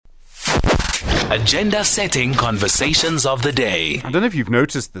Agenda-setting conversations of the day. I don't know if you've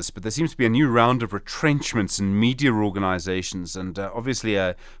noticed this, but there seems to be a new round of retrenchments in media organizations. And obviously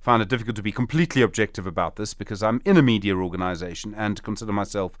I found it difficult to be completely objective about this because I'm in a media organization and consider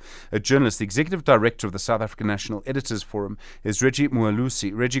myself a journalist. The executive director of the South African National Editors Forum is Reggie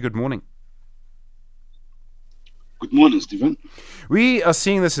Mualusi. Reggie, good morning. Good morning, Stephen. We are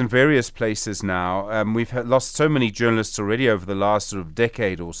seeing this in various places now. We've lost so many journalists already over the last sort of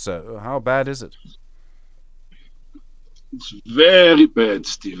decade or so. How bad is it? It's very bad,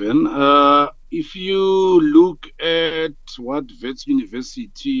 Stephen. If you look at what Wits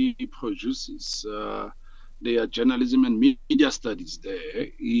University produces, their journalism and media studies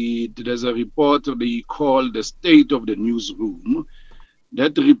there's a report they call the State of the Newsroom.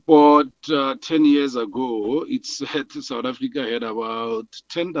 That report 10 years ago, it said South Africa had about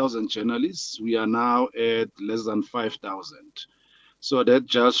 10,000 journalists. We are now at less than 5,000. So that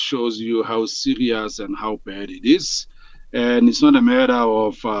just shows you how serious and how bad it is. And it's not a matter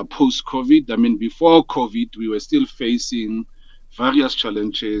of post-COVID. I mean, before COVID, we were still facing various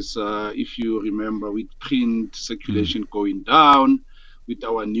challenges. If you remember, with print circulation going down, with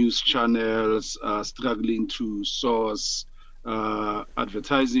our news channels struggling to source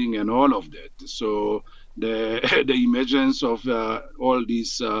advertising and all of that. So the emergence of all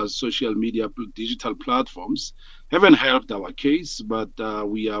these social media digital platforms haven't helped our case, but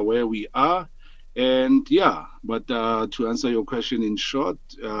we are where we are. And to answer your question in short,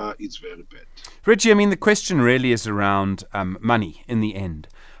 it's very bad. Reggie, I mean, the question really is around money in the end.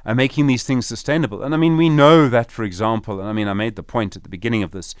 Making these things sustainable. And I mean, we know that, for example, and I mean, I made the point at the beginning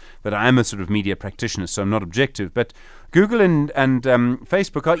of this that I am a sort of media practitioner, so I'm not objective, but Google and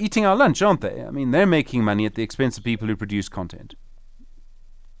Facebook are eating our lunch, aren't they? I mean, they're making money at the expense of people who produce content.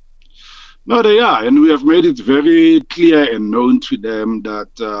 No, they are, and we have made it very clear and known to them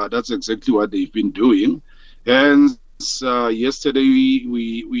that that's exactly what they've been doing. And yesterday,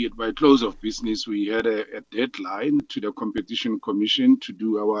 we by close of business, we had a deadline to the Competition Commission to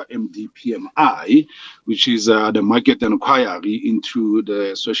do our MDPMI, which is the market inquiry into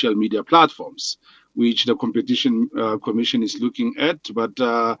the social media platforms, which the Competition Commission is looking at. But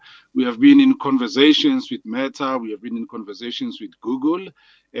we have been in conversations with Meta, we have been in conversations with Google,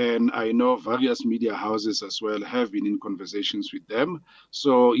 and I know various media houses as well have been in conversations with them.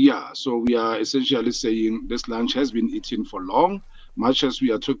 So we are essentially saying this lunch has been eaten for long. Much as we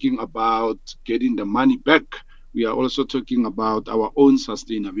are talking about getting the money back, we are also talking about our own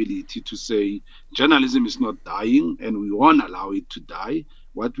sustainability to say journalism is not dying and we won't allow it to die.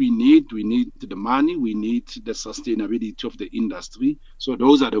 What we need the money, we need the sustainability of the industry. So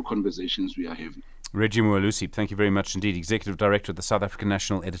those are the conversations we are having. Reggie Mualusi, thank you very much indeed, Executive Director of the South African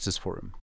National Editors Forum.